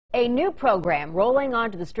A new program rolling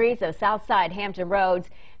onto the streets of Southside Hampton roads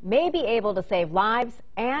may be able to save lives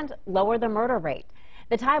and lower the murder rate.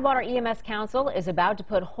 The Tidewater EMS Council is about to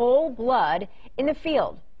put whole blood in the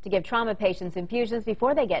field to give trauma patients infusions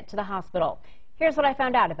before they get to the hospital. Here's what I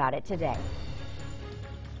found out about it today.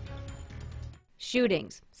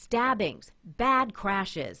 Shootings, stabbings, bad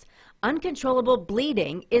crashes. Uncontrollable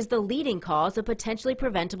bleeding is the leading cause of potentially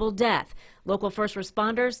preventable death. Local first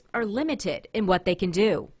responders are limited in what they can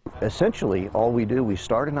do. Essentially, all we do, we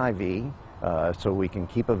start an IV so we can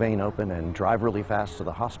keep a vein open and drive really fast to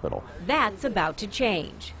the hospital. That's about to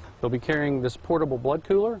change. They'll be carrying this portable blood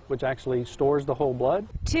cooler, which actually stores the whole blood.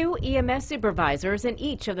 2 EMS supervisors in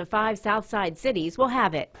each of the 5 Southside cities will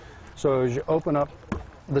have it. So as you open up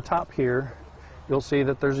the top here, you'll see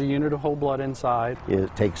that there's a unit of whole blood inside.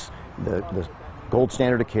 It takes the gold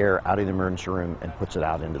standard of care out of the emergency room and puts it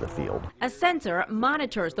out into the field. A sensor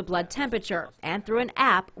monitors the blood temperature and through an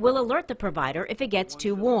app will alert the provider if it gets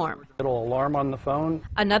too warm. It'll alarm on the phone.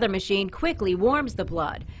 Another machine quickly warms the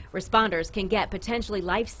blood. Responders can get potentially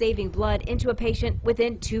life-saving blood into a patient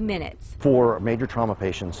within 2 minutes. For major trauma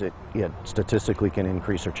patients, it statistically can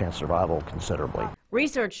increase their chance of survival considerably.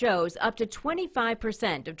 Research shows up to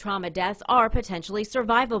 25% of trauma deaths are potentially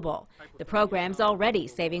survivable. The program's already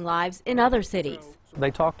saving lives in other cities. They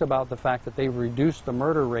talked about the fact that they've reduced the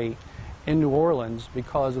murder rate in New Orleans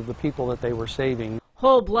because of the people that they were saving.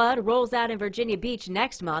 Whole blood rolls out in Virginia Beach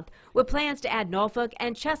next month with plans to add Norfolk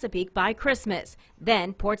and Chesapeake by Christmas,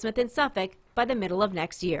 then Portsmouth and Suffolk by the middle of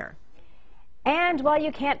next year. And while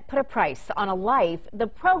you can't put a price on a life, the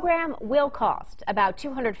program will cost about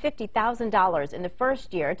 $250,000 in the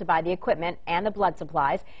first year to buy the equipment and the blood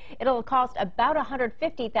supplies. It'll cost about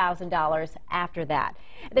 $150,000 after that.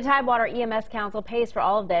 The Tidewater EMS Council pays for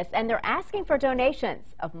all of this, and they're asking for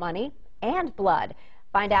donations of money and blood.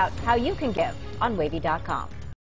 Find out how you can give on WAVY.com.